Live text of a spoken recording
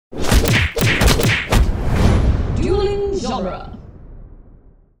genre.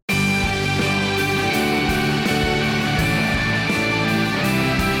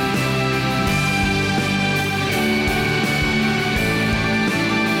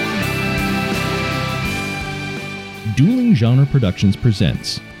 Dueling Genre Productions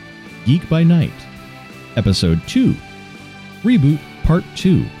presents Geek by Night, Episode 2, Reboot Part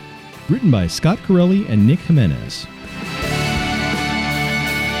 2, written by Scott Corelli and Nick Jimenez.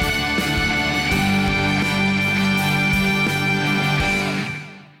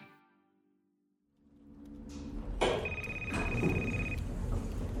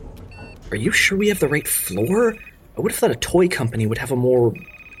 Are you sure we have the right floor? I would have thought a toy company would have a more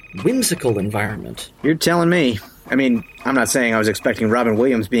whimsical environment. You're telling me. I mean, I'm not saying I was expecting Robin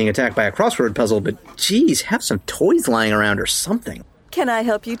Williams being attacked by a crossword puzzle, but geez, have some toys lying around or something. Can I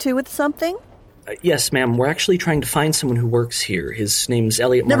help you two with something? Yes, ma'am. We're actually trying to find someone who works here. His name's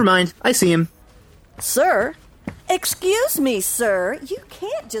Elliot. Never mind. I see him. Sir? Excuse me, sir. You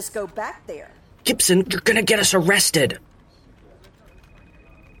can't just go back there. Gibson, you're gonna get us arrested.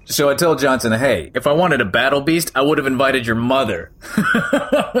 So I told Johnson, hey, if I wanted a battle beast, I would have invited your mother.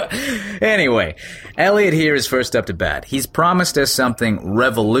 Anyway, Elliot here is first up to bat. He's promised us something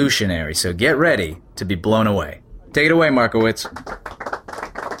revolutionary, so get ready to be blown away. Take it away, Markowitz.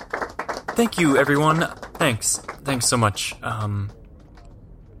 Thank you, everyone. Thanks so much.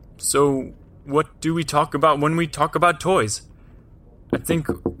 So what do we talk about when we talk about toys? I think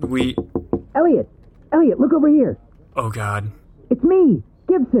we... Elliot, look over here. Oh, God. It's me,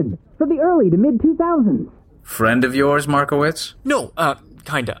 Gibson, from the early to mid-2000s. Friend of yours, Markowitz? No,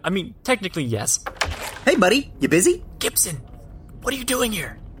 kinda. I mean, technically, yes. Hey, buddy, you busy? Gibson, what are you doing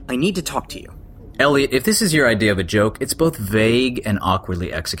here? I need to talk to you. Elliot, if this is your idea of a joke, it's both vague and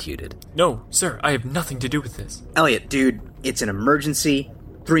awkwardly executed. No, sir, I have nothing to do with this. Elliot, dude, it's an emergency.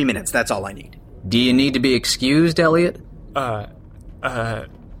 3 minutes, that's all I need. Do you need to be excused, Elliot? I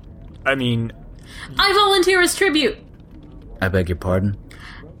mean... I volunteer as tribute. I beg your pardon?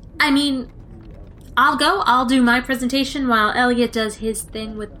 I mean, I'll do my presentation while Elliot does his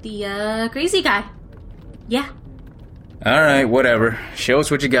thing with the, crazy guy. Yeah. Alright, whatever. Show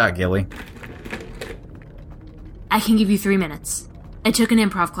us what you got, Gilly. I can give you 3 minutes. I took an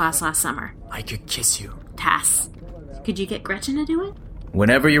improv class last summer. I could kiss you. Pass. Could you get Gretchen to do it?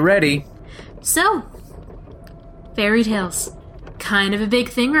 Whenever you're ready. So, fairy tales. Kind of a big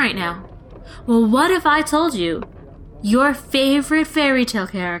thing right now. Well, what if I told you your favorite fairy tale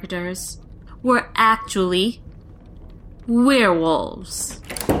characters were actually werewolves?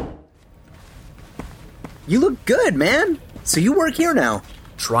 You look good, man. So you work here now.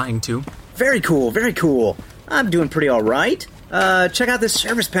 Trying to. Very cool, very cool. I'm doing pretty all right. Check out this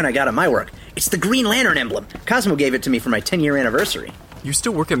service pen I got at my work. It's the Green Lantern emblem. Cosmo gave it to me for my 10-year anniversary. You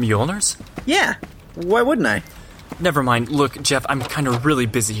still work at Mjolnir's? Yeah. Why wouldn't I? Never mind. Look, Jeff, I'm kind of really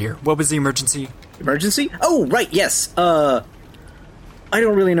busy here. What was the emergency? Emergency? Oh, right, yes. I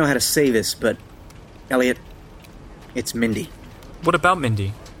don't really know how to say this, but... Elliot, it's Mindy. What about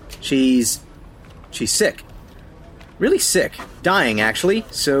Mindy? She's sick. Really sick. Dying, actually.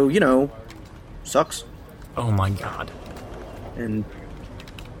 So, sucks. Oh my God. And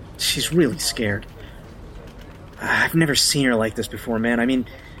she's really scared. I've never seen her like this before, man. I mean,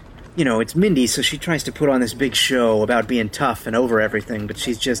 it's Mindy, so she tries to put on this big show about being tough and over everything, but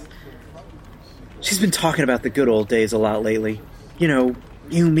she's been talking about the good old days a lot lately. You,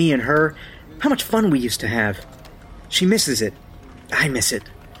 me, and her. How much fun we used to have. She misses it. I miss it.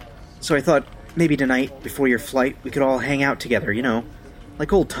 So I thought maybe tonight, before your flight, we could all hang out together,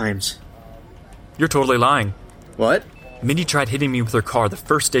 like old times. You're totally lying. What? Mindy tried hitting me with her car the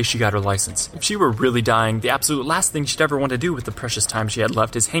first day she got her license. If she were really dying, the absolute last thing she'd ever want to do with the precious time she had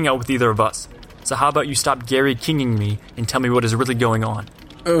left is hang out with either of us. So how about you stop Gary Kinging me and tell me what is really going on?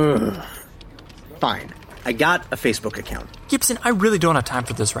 Ugh. Fine. I got a Facebook account. Gibson, I really don't have time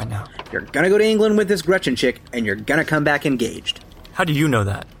for this right now. You're gonna go to England with this Gretchen chick, and you're gonna come back engaged. How do you know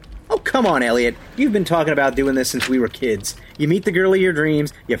that? Oh, come on, Elliot. You've been talking about doing this since we were kids. You meet the girl of your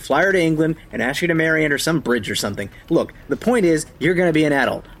dreams, you fly her to England, and ask her to marry under some bridge or something. Look, the point is, you're gonna be an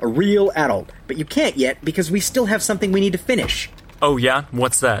adult. A real adult. But you can't yet, because we still have something we need to finish. Oh yeah?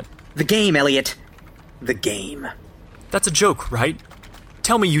 What's that? The game, Elliot. The game. That's a joke, right?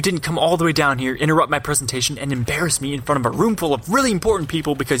 Tell me you didn't come all the way down here, interrupt my presentation, and embarrass me in front of a room full of really important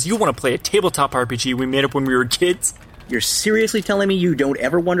people because you want to play a tabletop RPG we made up when we were kids? You're seriously telling me you don't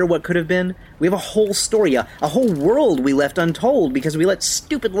ever wonder what could have been? We have a whole story, a whole world we left untold because we let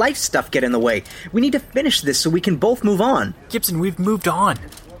stupid life stuff get in the way. We need to finish this so we can both move on. Gibson, we've moved on.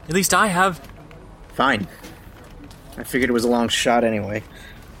 At least I have. Fine. I figured it was a long shot anyway.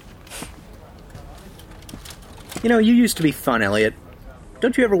 You know, you used to be fun, Elliot.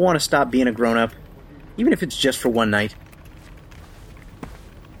 Don't you ever want to stop being a grown-up? Even if it's just for one night.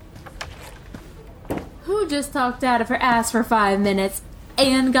 Who just talked out of her ass for 5 minutes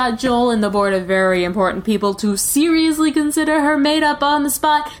and got Joel and the board of very important people to seriously consider her made-up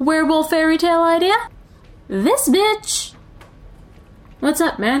on-the-spot werewolf fairy tale idea? This bitch! What's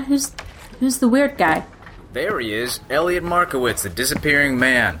up, man? Who's the weird guy? There he is, Elliot Markowitz, the disappearing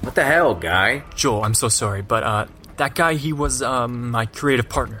man. What the hell, guy? Joel, I'm so sorry, but that guy, he was my creative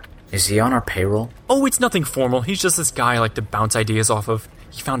partner. Is he on our payroll? Oh, it's nothing formal. He's just this guy I like to bounce ideas off of.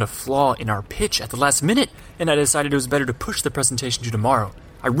 He found a flaw in our pitch at the last minute, and I decided it was better to push the presentation to tomorrow.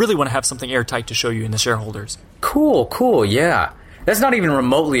 I really want to have something airtight to show you and the shareholders. Cool, yeah. That's not even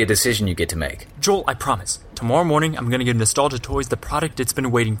remotely a decision you get to make. Joel, I promise. Tomorrow morning, I'm going to give Nostalgia Toys the product it's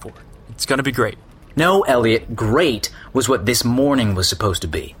been waiting for. It's going to be great. No, Elliot, great was what this morning was supposed to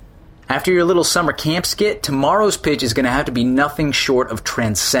be. After your little summer camp skit, tomorrow's pitch is going to have to be nothing short of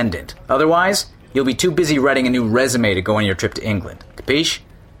transcendent. Otherwise, you'll be too busy writing a new resume to go on your trip to England. Capiche?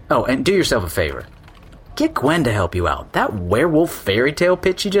 Oh, and do yourself a favor. Get Gwen to help you out. That werewolf fairy tale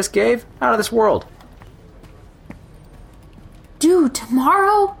pitch you just gave? Out of this world. Dude,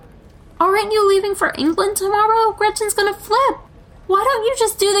 tomorrow? Aren't you leaving for England tomorrow? Gretchen's gonna flip. Why don't you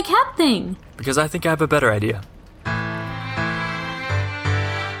just do the cat thing? Because I think I have a better idea.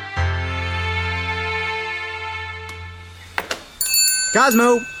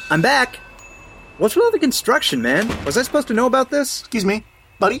 Cosmo, I'm back. What's with all the construction, man? Was I supposed to know about this? Excuse me,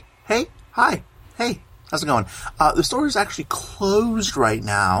 buddy? Hey? Hi. Hey, how's it going? The store is actually closed right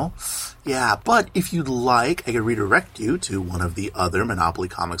now. Yeah, but if you'd like, I could redirect you to one of the other Monopoly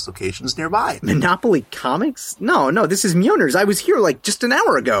Comics locations nearby. Monopoly Comics? No, this is Mjolnir's. I was here like just an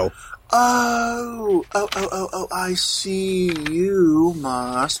hour ago. Oh, I see. You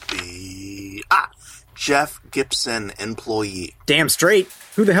must be... Jeff Gibson, employee. Damn straight.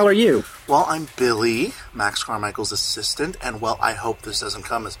 Who the hell are you? Well, I'm Billy, Max Carmichael's assistant, and well, I hope this doesn't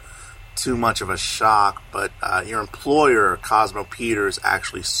come as too much of a shock, but your employer, Cosmo Peters,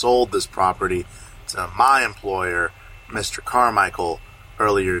 actually sold this property to my employer, Mr. Carmichael,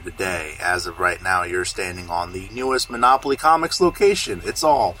 earlier today. As of right now, you're standing on the newest Monopoly Comics location. It's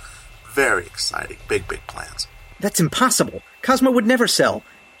all very exciting. Big plans. That's impossible. Cosmo would never sell.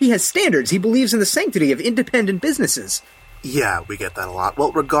 He has standards. He believes in the sanctity of independent businesses. Yeah, we get that a lot.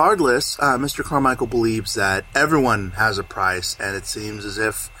 Well, regardless, Mr. Carmichael believes that everyone has a price, and it seems as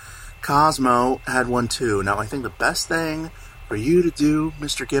if Cosmo had one too. Now, I think the best thing for you to do,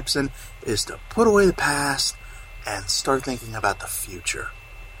 Mr. Gibson, is to put away the past and start thinking about the future.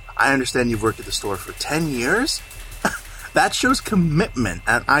 I understand you've worked at the store for 10 years. That shows commitment,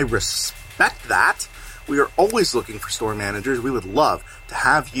 and I respect that. We are always looking for store managers. We would love to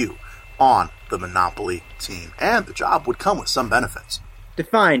have you on the Monopoly team, and the job would come with some benefits.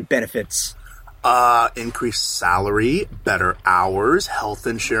 Define benefits. Increased salary, better hours, health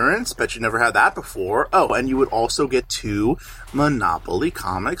insurance. Bet you never had that before. Oh, and you would also get 2 Monopoly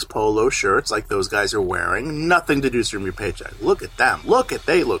Comics polo shirts like those guys are wearing. Nothing to do from your paycheck. Look at them.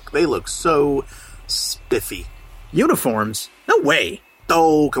 They look so spiffy. Uniforms? No way.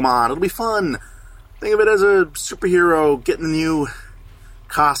 Oh, come on. It'll be fun. Think of it as a superhero getting a new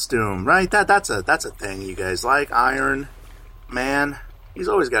costume, right? That's a thing you guys like. Iron Man. He's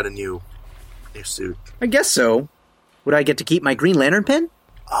always got a new suit. I guess so. Would I get to keep my Green Lantern pin?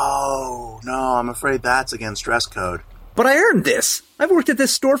 Oh, no, I'm afraid that's against dress code. But I earned this. I've worked at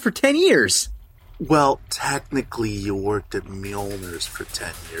this store for 10 years. Well, technically, you worked at Mjolnir's for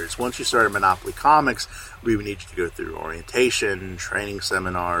 10 years. Once you started Monopoly Comics, we would need you to go through orientation, training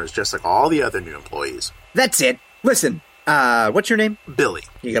seminars, just like all the other new employees. That's it. Listen, what's your name? Billy.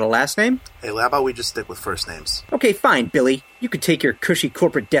 You got a last name? Hey, how about we just stick with first names? Okay, fine, Billy. You could take your cushy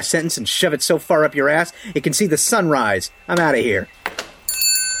corporate death sentence and shove it so far up your ass it can see the sunrise. I'm out of here.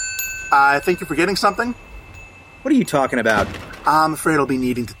 I think you're forgetting something. What are you talking about? I'm afraid I'll be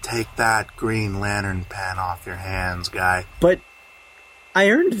needing to take that Green Lantern pen off your hands, guy. But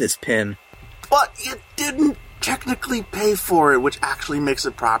I earned this pin. But you didn't technically pay for it, which actually makes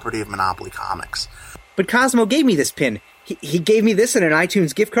it property of Monopoly Comics. But Cosmo gave me this pin. He gave me this and an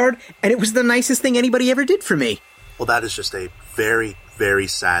iTunes gift card, and it was the nicest thing anybody ever did for me. Well, that is just a very, very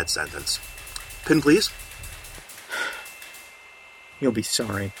sad sentence. Pin, please. You'll be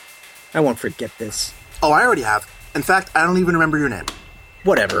sorry. I won't forget this. Oh, I already have. In fact, I don't even remember your name.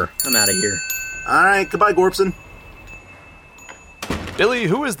 Whatever. I'm out of here. All right, goodbye, Gorpson. Billy,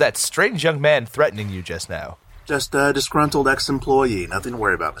 who is that strange young man threatening you just now? Just a disgruntled ex-employee. Nothing to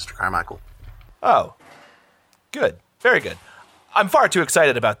worry about, Mr. Carmichael. Oh. Good. Very good. I'm far too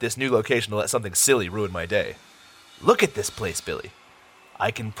excited about this new location to let something silly ruin my day. Look at this place, Billy.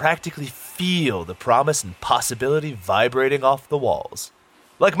 I can practically feel the promise and possibility vibrating off the walls.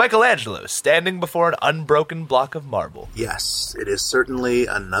 Like Michelangelo standing before an unbroken block of marble. Yes, it is certainly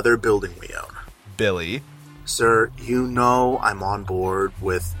another building we own. Billy. Sir, you know I'm on board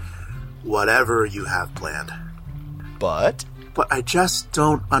with whatever you have planned. But I just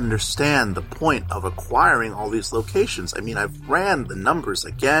don't understand the point of acquiring all these locations. I mean, I've ran the numbers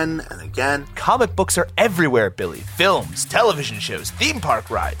again and again. Comic books are everywhere, Billy. Films, television shows, theme park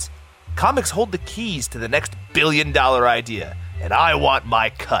rides. Comics hold the keys to the next billion-dollar idea, and I want my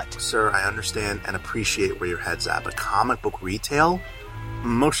cut. Sir, I understand and appreciate where your head's at, but comic book retail?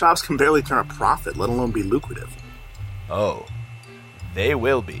 Most shops can barely turn a profit, let alone be lucrative. Oh, they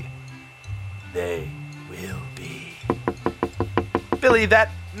will be. They will be. Billy, that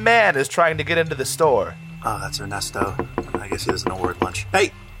man is trying to get into the store. Oh, that's Ernesto. I guess he doesn't know we're at lunch.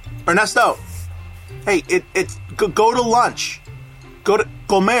 Hey, Ernesto! Hey, go to lunch. Go to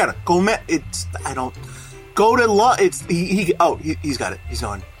comer. Go to lunch. He's got it. He's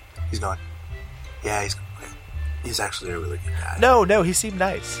going. Yeah, he's actually a really good guy. No, he seemed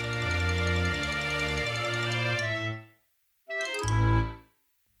nice.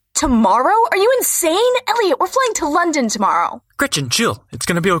 Tomorrow? Are you insane? Elliot, we're flying to London tomorrow. Gretchen, chill. It's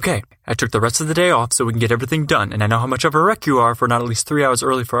gonna be okay. I took the rest of the day off so we can get everything done, and I know how much of a wreck you are for not at least 3 hours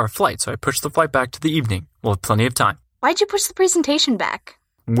early for our flight, so I pushed the flight back to the evening. We'll have plenty of time. Why'd you push the presentation back?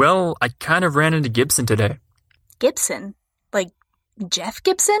 Well, I kind of ran into Gibson today. Gibson? Like, Jeff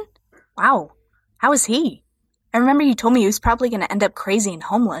Gibson? Wow. How is he? I remember you told me he was probably going to end up crazy and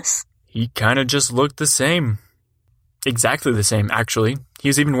homeless. He kind of just looked the same. Exactly the same, actually. He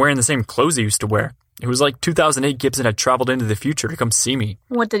was even wearing the same clothes he used to wear. It was like 2008 Gibson had traveled into the future to come see me.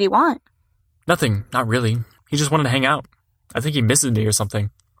 What did he want? Nothing, not really. He just wanted to hang out. I think he misses me or something.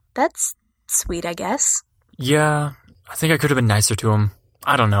 That's sweet, I guess. Yeah, I think I could have been nicer to him.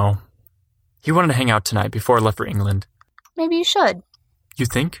 I don't know. He wanted to hang out tonight before I left for England. Maybe you should. You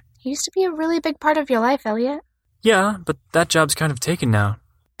think? He used to be a really big part of your life, Elliot. Yeah, but that job's kind of taken now.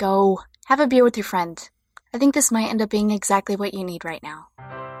 Go. Have a beer with your friend. I think this might end up being exactly what you need right now.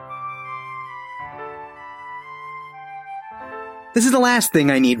 This is the last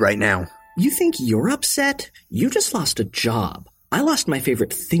thing I need right now. You think you're upset? You just lost a job. I lost my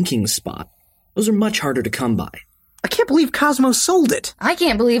favorite thinking spot. Those are much harder to come by. I can't believe Cosmo sold it. I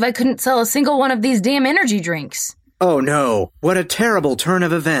can't believe I couldn't sell a single one of these damn energy drinks. Oh no, what a terrible turn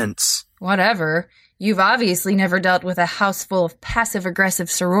of events. Whatever. You've obviously never dealt with a house full of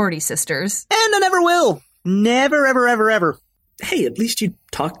passive-aggressive sorority sisters. And I never will. Never, ever, ever, ever. Hey, at least you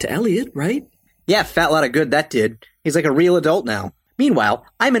talked to Elliot, right? Yeah, fat lot of good that did. He's like a real adult now. Meanwhile,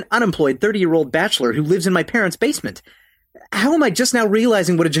 I'm an unemployed 30-year-old bachelor who lives in my parents' basement. How am I just now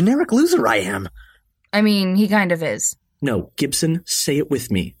realizing what a generic loser I am? I mean, he kind of is. No, Gibson, say it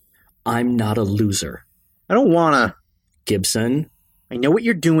with me. I'm not a loser. I don't wanna. Gibson. I know what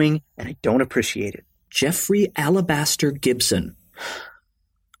you're doing, and I don't appreciate it. Jeffrey Alabaster Gibson.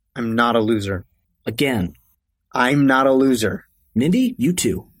 I'm not a loser. Again. I'm not a loser. Mindy, you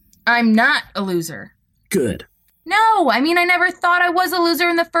too. I'm not a loser. Good. No, I mean, I never thought I was a loser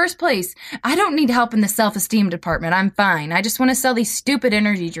in the first place. I don't need help in the self-esteem department. I'm fine. I just want to sell these stupid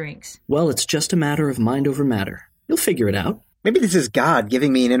energy drinks. Well, it's just a matter of mind over matter. You'll figure it out. Maybe this is God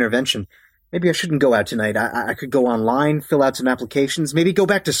giving me an intervention. Maybe I shouldn't go out tonight. I could go online, fill out some applications, maybe go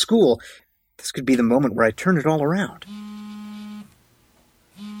back to school. This could be the moment where I turn it all around.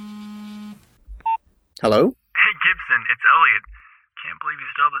 Hello? Hey, Gibson, it's Elliot. Can't believe you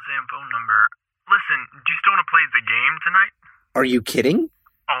still have the same phone number. Listen, do you still want to play the game tonight? Are you kidding?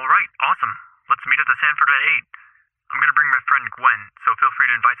 All right, awesome. Let's meet at the Sanford at 8. I'm going to bring my friend Gwen, so feel free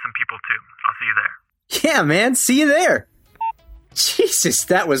to invite some people too. I'll see you there. Yeah, man, see you there. Jesus,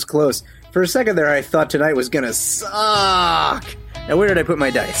 that was close. For a second there, I thought tonight was going to suck. Now, where did I put my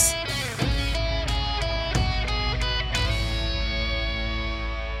dice?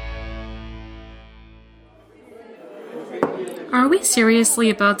 Are we seriously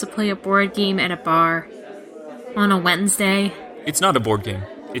about to play a board game at a bar? On a Wednesday? It's not a board game.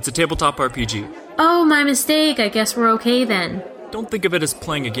 It's a tabletop RPG. Oh, my mistake. I guess we're okay then. Don't think of it as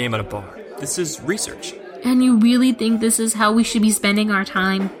playing a game at a bar. This is research. And you really think this is how we should be spending our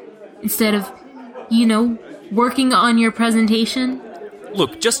time? Instead of, working on your presentation?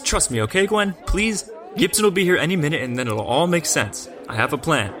 Look, just trust me, okay, Gwen? Please? Gibson will be here any minute and then it'll all make sense. I have a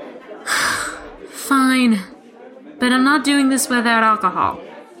plan. Fine. But I'm not doing this without alcohol.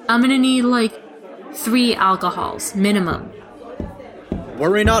 I'm gonna need, 3 alcohols, minimum.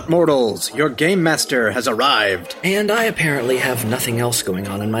 Worry not, mortals. Your game master has arrived. And I apparently have nothing else going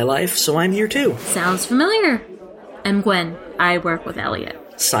on in my life, so I'm here too. Sounds familiar. I'm Gwen. I work with Elliot.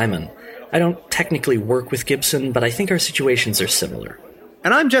 Simon. I don't technically work with Gibson, but I think our situations are similar.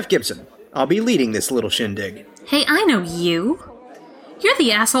 And I'm Jeff Gibson. I'll be leading this little shindig. Hey, I know you. You're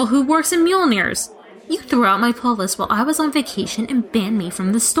the asshole who works in Mjolnir's. You threw out my pull list while I was on vacation and banned me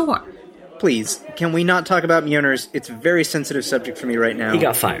from the store. Please, can we not talk about Mjolnir's? It's a very sensitive subject for me right now. He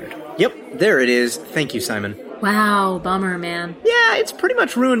got fired. Yep, there it is. Thank you, Simon. Wow, bummer, man. Yeah, it's pretty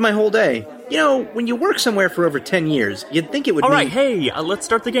much ruined my whole day. You know, when you work somewhere for over 10 years, you'd think it would All right, hey, let's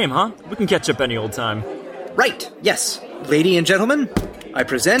start the game, huh? We can catch up any old time. Right, yes. Ladies and gentlemen, I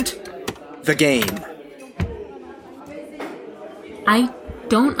present the game. I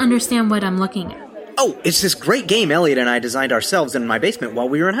don't understand what I'm looking at. Oh, it's this great game Elliot and I designed ourselves in my basement while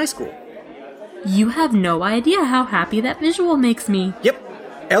we were in high school. You have no idea how happy that visual makes me. Yep.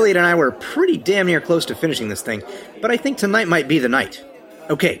 Elliot and I were pretty damn near close to finishing this thing, but I think tonight might be the night.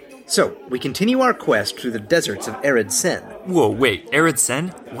 Okay, so we continue our quest through the deserts of Ered Sen. Whoa, wait, Ered Sen?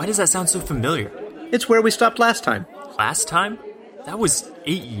 Why does that sound so familiar? It's where we stopped last time. Last time? That was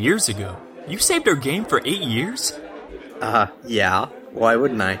 8 years ago. You saved our game for 8 years? Yeah. Why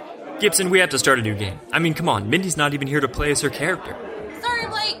wouldn't I? Gibson, we have to start a new game. I mean, come on, Mindy's not even here to play as her character. Sorry,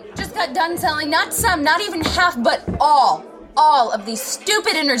 Blake. Just got done selling not some, not even half, but all of these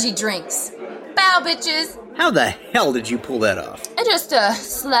stupid energy drinks. Bow, bitches. How the hell did you pull that off? I just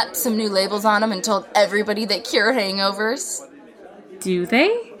slapped some new labels on them and told everybody they cure hangovers. Do they?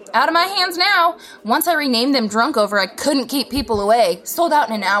 Out of my hands now. Once I renamed them Drunk Over, I couldn't keep people away. Sold out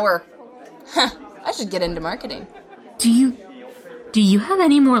in an hour. I should get into marketing. Do you have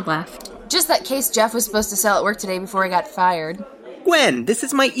any more left? Just that case Jeff was supposed to sell at work today before I got fired. Gwen, this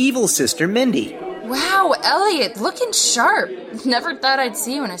is my evil sister, Mindy. Wow, Elliot, looking sharp. Never thought I'd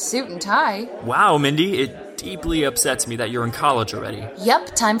see you in a suit and tie. Wow, Mindy, it deeply upsets me that you're in college already.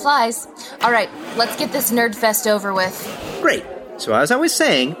 Yep, time flies. All right, let's get this nerd fest over with. Great. So as I was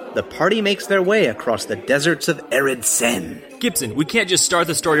saying, the party makes their way across the deserts of Ered Sen. Gibson, we can't just start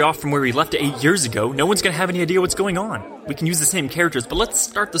the story off from where we left it 8 years ago. No one's gonna have any idea what's going on. We can use the same characters, but let's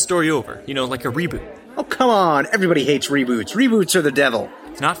start the story over. You know, like a reboot. Oh, come on. Everybody hates reboots. Reboots are the devil.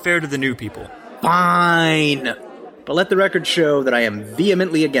 It's not fair to the new people. Fine. But let the record show that I am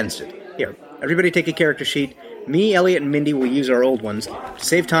vehemently against it. Here, everybody take a character sheet. Me, Elliot, and Mindy will use our old ones. To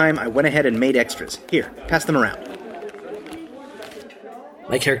save time, I went ahead and made extras. Here, pass them around.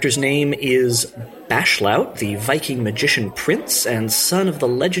 My character's name is Bashlaut, the Viking magician prince and son of the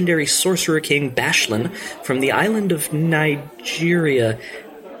legendary sorcerer king Bashlin from the island of Nigeria.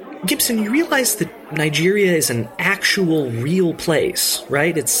 Gibson, you realize that Nigeria is an actual real place,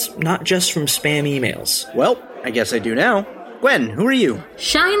 right? It's not just from spam emails. Well, I guess I do now. Gwen, who are you?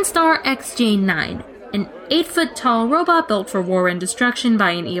 Shinestar XJ9, an 8-foot-tall robot built for war and destruction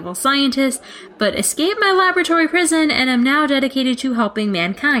by an evil scientist, but escaped my laboratory prison and am now dedicated to helping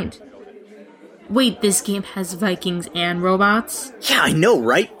mankind. Wait, this game has Vikings and robots? Yeah, I know,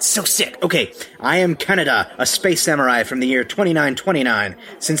 right? So sick. Okay, I am Kaneda, a space samurai from the year 2929.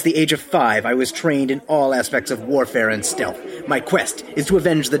 Since the age of 5, I was trained in all aspects of warfare and stealth. My quest is to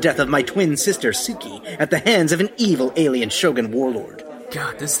avenge the death of my twin sister, Suki, at the hands of an evil alien shogun warlord.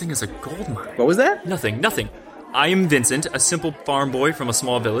 God, this thing is a goldmine. What was that? Nothing. I am Vincent, a simple farm boy from a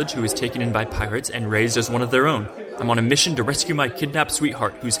small village who was taken in by pirates and raised as one of their own. I'm on a mission to rescue my kidnapped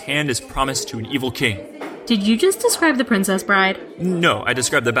sweetheart, whose hand is promised to an evil king. Did you just describe the Princess Bride? No, I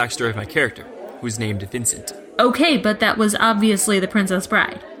described the backstory of my character, who's named Vincent. Okay, but that was obviously the Princess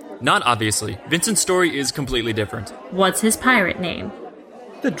Bride. Not obviously. Vincent's story is completely different. What's his pirate name?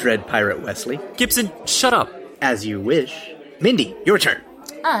 The Dread Pirate Wesley. Gibson, shut up. As you wish. Mindy, your turn.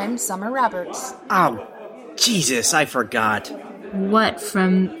 I'm Summer Roberts. Oh, Jesus, I forgot. What,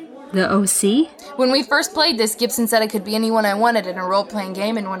 from the OC? When we first played this, Gibson said I could be anyone I wanted in a role-playing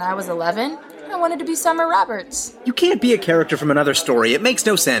game, and when I was 11, I wanted to be Summer Roberts. You can't be a character from another story. It makes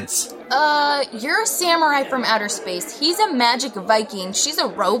no sense. You're a samurai from outer space. He's a magic Viking. She's a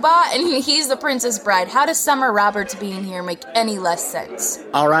robot, and he's the Princess Bride. How does Summer Roberts being here make any less sense?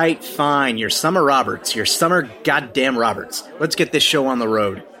 All right, fine. You're Summer Roberts. You're Summer goddamn Roberts. Let's get this show on the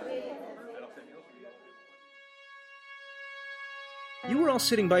road. You were all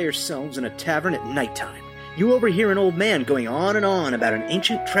sitting by yourselves in a tavern at nighttime. You overhear an old man going on and on about an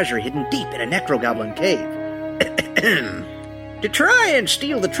ancient treasure hidden deep in a necrogoblin cave. To try and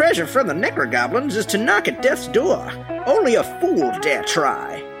steal the treasure from the necrogoblins is to knock at death's door. Only a fool dare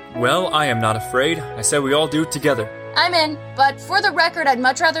try. Well, I am not afraid. I said we all do it together. I'm in, but for the record, I'd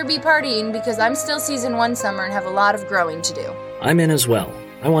much rather be partying because I'm still Season 1 Summer and have a lot of growing to do. I'm in as well.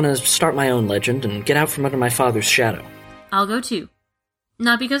 I want to start my own legend and get out from under my father's shadow. I'll go too.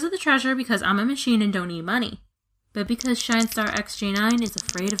 Not because of the treasure, because I'm a machine and don't need money. but because Shinestar XJ9 is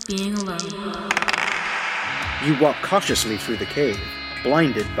afraid of being alone. You walk cautiously through the cave,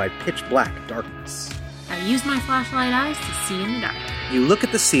 blinded by pitch-black darkness. I use my flashlight eyes to see in the dark. You look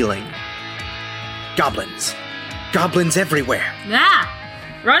at the ceiling. Goblins. Goblins everywhere.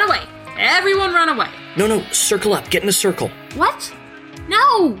 Ah! Run away! Everyone run away! No, circle up. Get in a circle. What?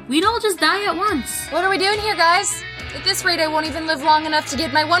 No! We'd all just die at once. What are we doing here, guys? At this rate, I won't even live long enough to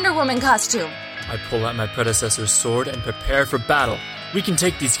get my Wonder Woman costume. I pull out my predecessor's sword and prepare for battle. We can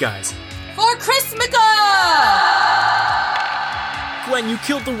take these guys. For Christmika! Gwen, you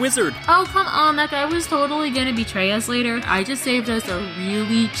killed the wizard! Oh, come on, that guy was totally gonna betray us later. I just saved us a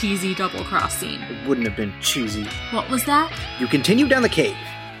really cheesy double-cross scene. It wouldn't have been cheesy. What was that? You continue down the cave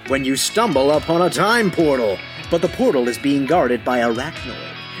when you stumble upon a time portal. But the portal is being guarded by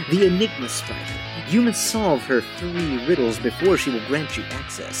Arachnoid, the Enigma Spider. You must solve her 3 riddles before she will grant you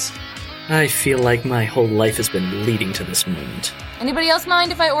access. I feel like my whole life has been leading to this moment. Anybody else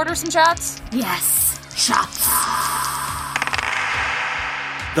mind if I order some shots? Yes, shots.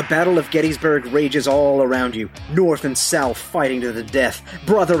 The Battle of Gettysburg rages all around you, north and south fighting to the death,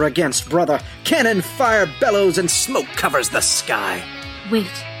 brother against brother. Cannon fire bellows and smoke covers the sky.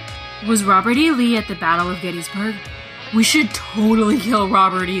 Wait, was Robert E. Lee at the Battle of Gettysburg? We should totally kill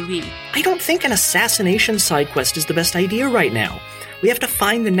Robert E. Lee. I don't think an assassination side quest is the best idea right now. We have to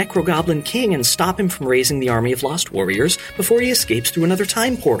find the Necrogoblin King and stop him from raising the army of lost warriors before he escapes through another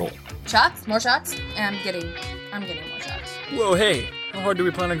time portal. Shots? More shots? I'm getting more shots. Whoa, hey. How hard do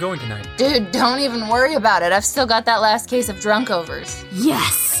we plan on going tonight? Dude, don't even worry about it. I've still got that last case of drunkovers.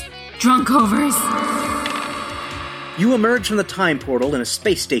 Yes! Drunkovers! You emerge from the time portal in a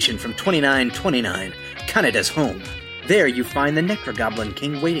space station from 2929, Canada's home. There you find the Necrogoblin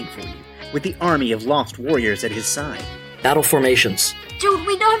King waiting for you, with the army of lost warriors at his side. Battle formations. Dude,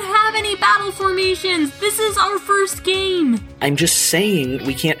 we don't have any battle formations! This is our first game! I'm just saying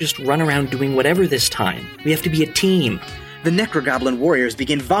we can't just run around doing whatever this time. We have to be a team. The Necrogoblin warriors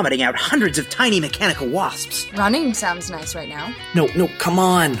begin vomiting out hundreds of tiny mechanical wasps. Running sounds nice right now. No, come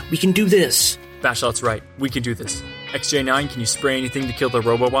on. We can do this. Bashlout's right. We can do this. XJ9, can you spray anything to kill the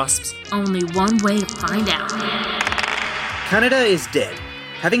robo-wasps? Only one way to find out. Canada is dead,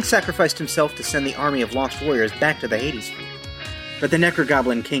 having sacrificed himself to send the army of lost warriors back to the Hades Sphere. But the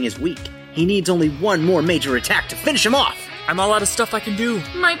Necrogoblin King is weak. He needs only one more major attack to finish him off. I'm all out of stuff I can do.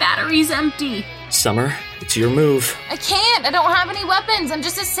 My battery's empty. Summer, it's your move. I can't. I don't have any weapons. I'm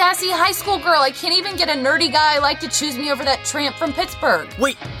just a sassy high school girl. I can't even get a nerdy guy like to choose me over that tramp from Pittsburgh.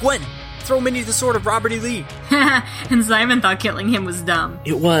 Wait, Gwen! Throw Minnie the sword of Robert E. Lee. And Simon thought killing him was dumb.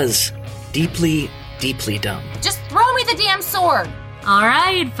 It was. Deeply, deeply dumb. Just throw me the damn sword.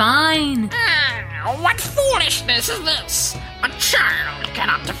 Alright, fine. What foolishness is this? A child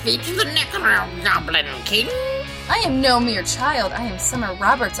cannot defeat the Necrogoblin King. I am no mere child. I am Summer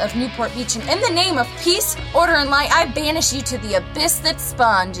Roberts of Newport Beach, and in the name of peace, order, and light, I banish you to the abyss that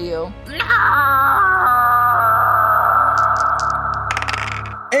spawned you.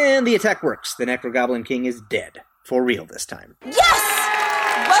 And the attack works. The Necrogoblin King is dead. For real this time. Yes!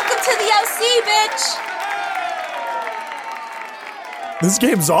 Welcome to the LC, bitch! This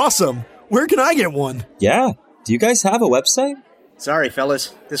game's awesome. Where can I get one? Yeah. Do you guys have a website? Sorry,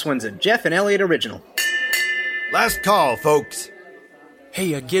 fellas. This one's a Jeff and Elliot original. Last call, folks.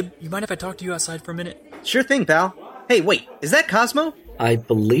 Hey, Gib, you mind if I talk to you outside for a minute? Sure thing, pal. Hey, wait, is that Cosmo? I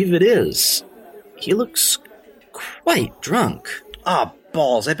believe it is. He looks quite drunk. Ah,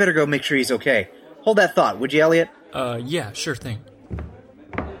 balls. I better go make sure he's okay. Hold that thought, would you, Elliot? Yeah, sure thing.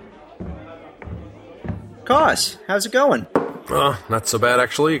 Cos, how's it going? Not so bad,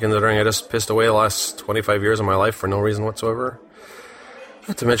 actually, considering I just pissed away the last 25 years of my life for no reason whatsoever.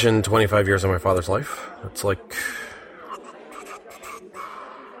 Not to mention 25 years of my father's life. It's like...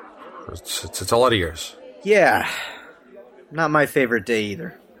 It's a lot of years. Yeah. Not my favorite day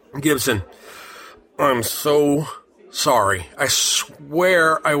either. Gibson, I'm so sorry. I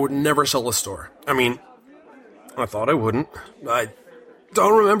swear I would never sell the store. I mean, I thought I wouldn't. I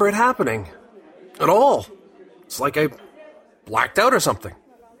don't remember it happening. At all. It's like I blacked out or something.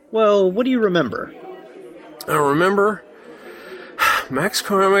 Well, what do you remember? I remember Max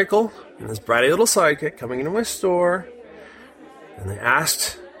Carmichael and his bratty little sidekick coming into my store, and they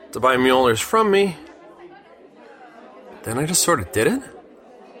asked to buy Mjolnirs from me. Then I just sort of did it.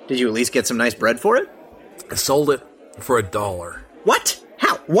 Did you at least get some nice bread for it? I sold it for $1. What?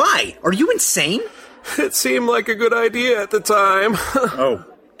 How? Why? Are you insane? It seemed like a good idea at the time. Oh,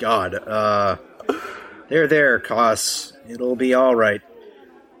 God. There, Cos. It'll be all right.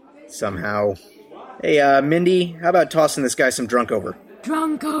 Somehow. Hey, Mindy, how about tossing this guy some drunk over?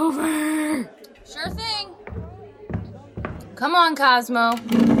 Drunk over! Sure thing. Come on, Cosmo.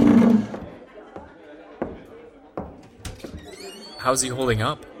 How's he holding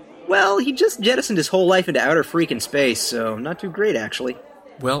up? Well, he just jettisoned his whole life into outer freaking space, so not too great, actually.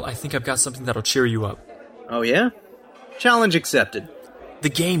 Well, I think I've got something that'll cheer you up. Oh, yeah? Challenge accepted. The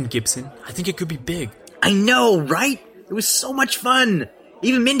game, Gibson. I think it could be big. I know, right? It was so much fun.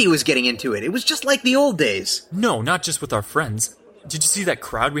 Even Mindy was getting into it. It was just like the old days. No, not just with our friends. Did you see that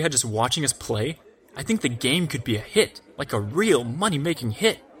crowd we had just watching us play? I think the game could be a hit. Like a real money-making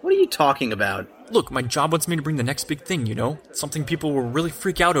hit. What are you talking about? Look, my job wants me to bring the next big thing, you know? Something people will really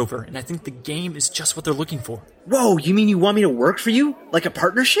freak out over, and I think the game is just what they're looking for. Whoa, you mean you want me to work for you? Like a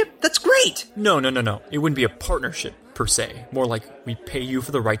partnership? That's great! No. It wouldn't be a partnership, per se. More like we pay you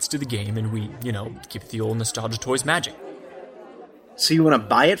for the rights to the game, and we, give it the old Nostalgia Toys magic. So you want to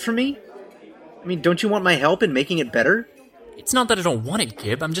buy it from me? I mean, don't you want my help in making it better? It's not that I don't want it,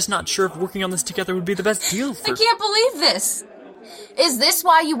 Gib. I'm just not sure if working on this together would be the best deal for... I can't believe this! Is this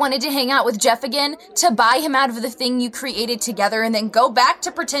why you wanted to hang out with Jeff again? To buy him out of the thing you created together and then go back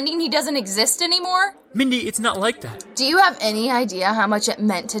to pretending he doesn't exist anymore? Mindy, it's not like that. Do you have any idea how much it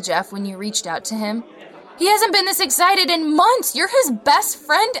meant to Jeff when you reached out to him? He hasn't been this excited in months. You're his best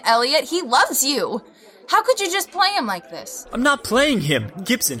friend, Elliot. He loves you. How could you just play him like this? I'm not playing him.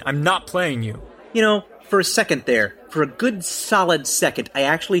 Gibson, I'm not playing you. You know, for a second there, for a good solid second, I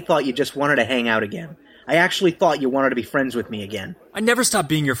actually thought you just wanted to hang out again. I actually thought you wanted to be friends with me again. I never stopped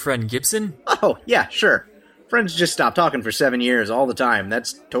being your friend, Gibson. Oh, yeah, sure. Friends just stop talking for 7 years all the time.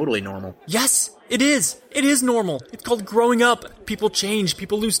 That's totally normal. Yes, it is. It is normal. It's called growing up. People change.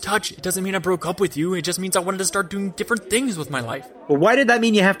 People lose touch. It doesn't mean I broke up with you. It just means I wanted to start doing different things with my life. Well, why did that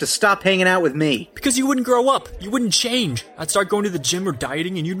mean you have to stop hanging out with me? Because you wouldn't grow up. You wouldn't change. I'd start going to the gym or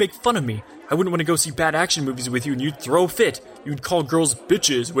dieting and you'd make fun of me. I wouldn't want to go see bad action movies with you and you'd throw a fit. You'd call girls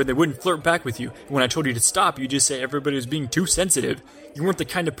bitches when they wouldn't flirt back with you. And when I told you to stop, you'd just say everybody was being too sensitive. You weren't the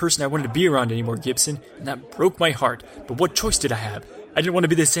kind of person I wanted to be around anymore, Gibson, and that broke my heart. But what choice did I have? I didn't want to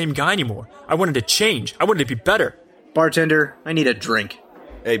be the same guy anymore. I wanted to change. I wanted to be better. Bartender, I need a drink.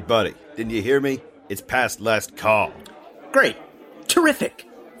 Hey, buddy, didn't you hear me? It's past last call. Great. Terrific.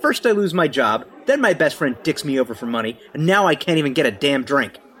 First I lose my job, then my best friend dicks me over for money, and now I can't even get a damn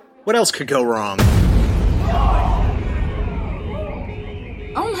drink. What else could go wrong?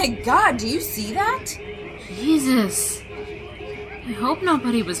 Oh my god, do you see that? Jesus. I hope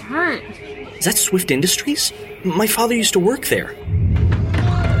nobody was hurt. Is that Swift Industries? My father used to work there.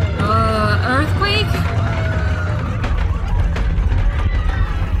 Earthquake?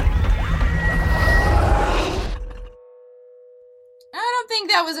 I don't think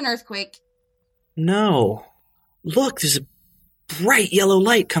that was an earthquake. No. Look, there's a bright yellow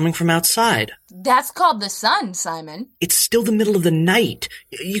light coming from outside. That's called the sun, Simon. It's still the middle of the night.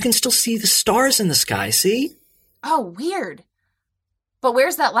 You can still see the stars in the sky, see? Oh, weird. But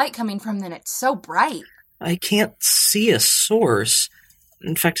where's that light coming from then? It's so bright. I can't see a source.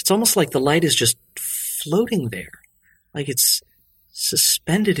 In fact, it's almost like the light is just floating there. Like it's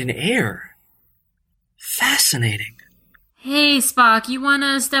suspended in air. Fascinating. Hey, Spock, you want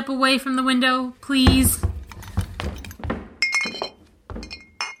to step away from the window, please?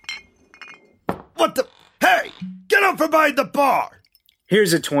 What the? Hey! Get up from behind the bar!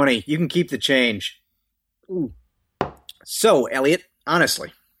 Here's a 20. You can keep the change. Ooh. So, Elliot,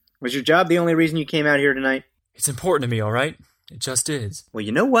 honestly, was your job the only reason you came out here tonight? It's important to me, all right? It just is. Well,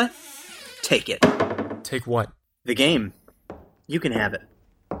 you know what? Take it. Take what? The game. You can have it.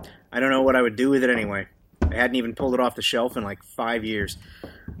 I don't know what I would do with it anyway. I hadn't even pulled it off the shelf in like 5 years.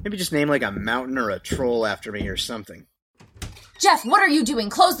 Maybe just name like a mountain or a troll after me or something. Jeff, what are you doing?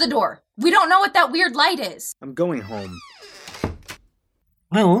 Close the door. We don't know what that weird light is. I'm going home.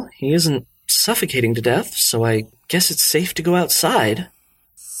 Well, he isn't suffocating to death, so I guess it's safe to go outside.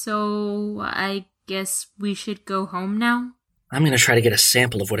 So, I guess we should go home now? I'm gonna try to get a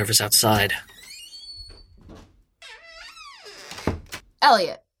sample of whatever's outside.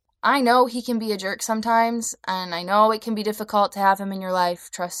 Elliot, I know he can be a jerk sometimes, and I know it can be difficult to have him in your life.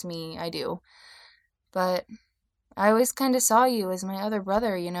 Trust me, I do. But I always kind of saw you as my other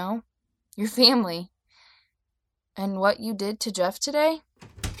brother, you know? Your family. And what you did to Jeff today?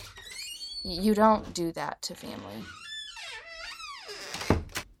 You don't do that to family.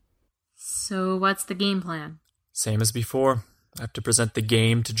 So what's the game plan? Same as before. I have to present the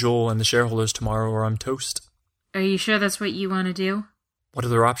game to Joel and the shareholders tomorrow or I'm toast. Are you sure that's what you want to do? What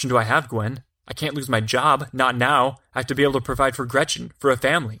other option do I have, Gwen? I can't lose my job. Not now. I have to be able to provide for Gretchen, for a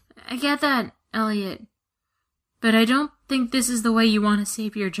family. I get that, Elliot. But I don't think this is the way you want to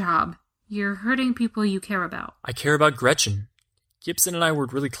save your job. You're hurting people you care about. I care about Gretchen. Gibson and I were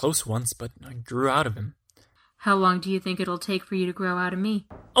really close once, but I grew out of him. How long do you think it'll take for you to grow out of me?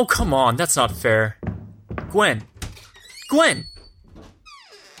 Oh, come on, that's not fair. Gwen! Gwen!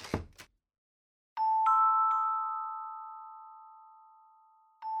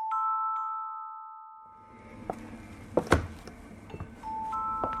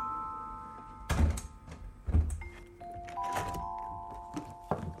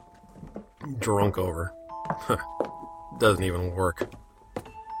 Drunk over. Doesn't even work.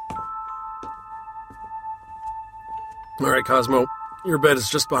 Alright, Cosmo. Your bed is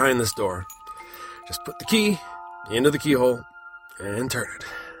just behind this door. Just put the key into the keyhole and turn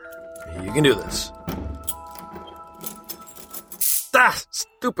it. You can do this. Ah!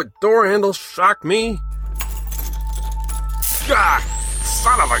 Stupid door handle shocked me. Ah!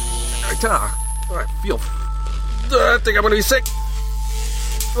 Son of a... I feel... I think I'm gonna be sick.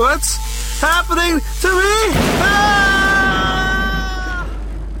 What's happening to me? Ah!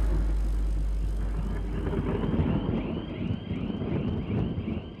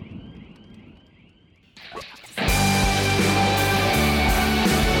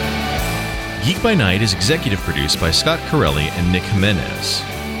 Geek by Night is executive produced by Scott Corelli and Nick Jimenez.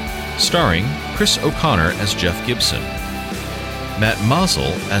 Starring Chris O'Connor as Jeff Gibson, Matt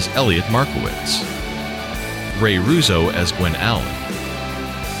Mazel as Elliot Markowitz, Ray Russo as Gwen Allen,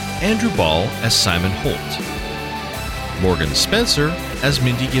 Andrew Ball as Simon Holt, Morgan Spencer as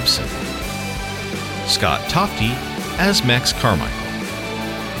Mindy Gibson, Scott Tofty as Max Carmichael,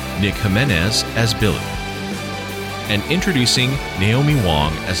 Nick Jimenez as Billy, and introducing Naomi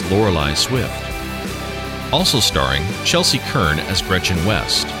Wong as Lorelei Swift. Also starring Chelsea Kern as Gretchen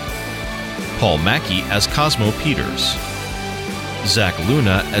West, Paul Mackey as Cosmo Peters, Zach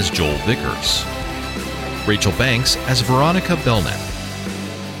Luna as Joel Vickers, Rachel Banks as Veronica Belknap,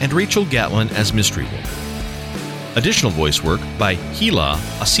 and Rachel Gatlin as Mystery Woman. Additional voice work by Hila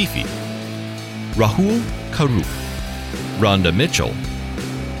Asifi, Rahul Karup, Rhonda Mitchell,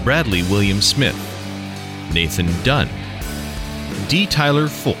 Bradley William Smith, Nathan Dunn, D. Tyler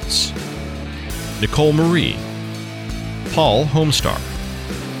Fultz, Nicole Marie, Paul Homestar,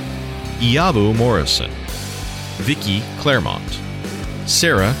 Iabu Morrison, Vicky Claremont,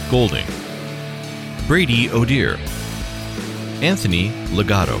 Sarah Golding, Brady O'Dear, Anthony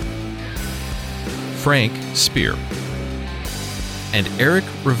Legato, Frank Spear, and Eric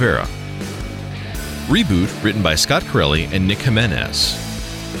Rivera. Reboot written by Scott Corelli and Nick Jimenez.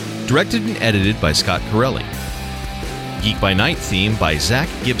 Directed and edited by Scott Corelli. Geek by Night theme by Zach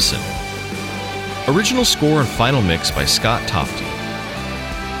Gibson. Original score and final mix by Scott Tofty.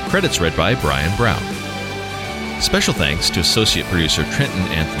 Credits read by Brian Brown. Special thanks to associate producer Trenton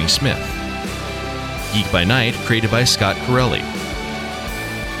Anthony Smith. Geek by Night created by Scott Corelli.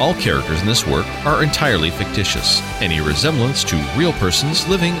 All characters in this work are entirely fictitious. Any resemblance to real persons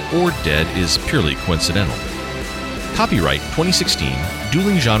living or dead is purely coincidental. Copyright 2016,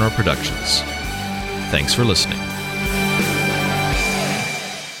 Dueling Genre Productions. Thanks for listening.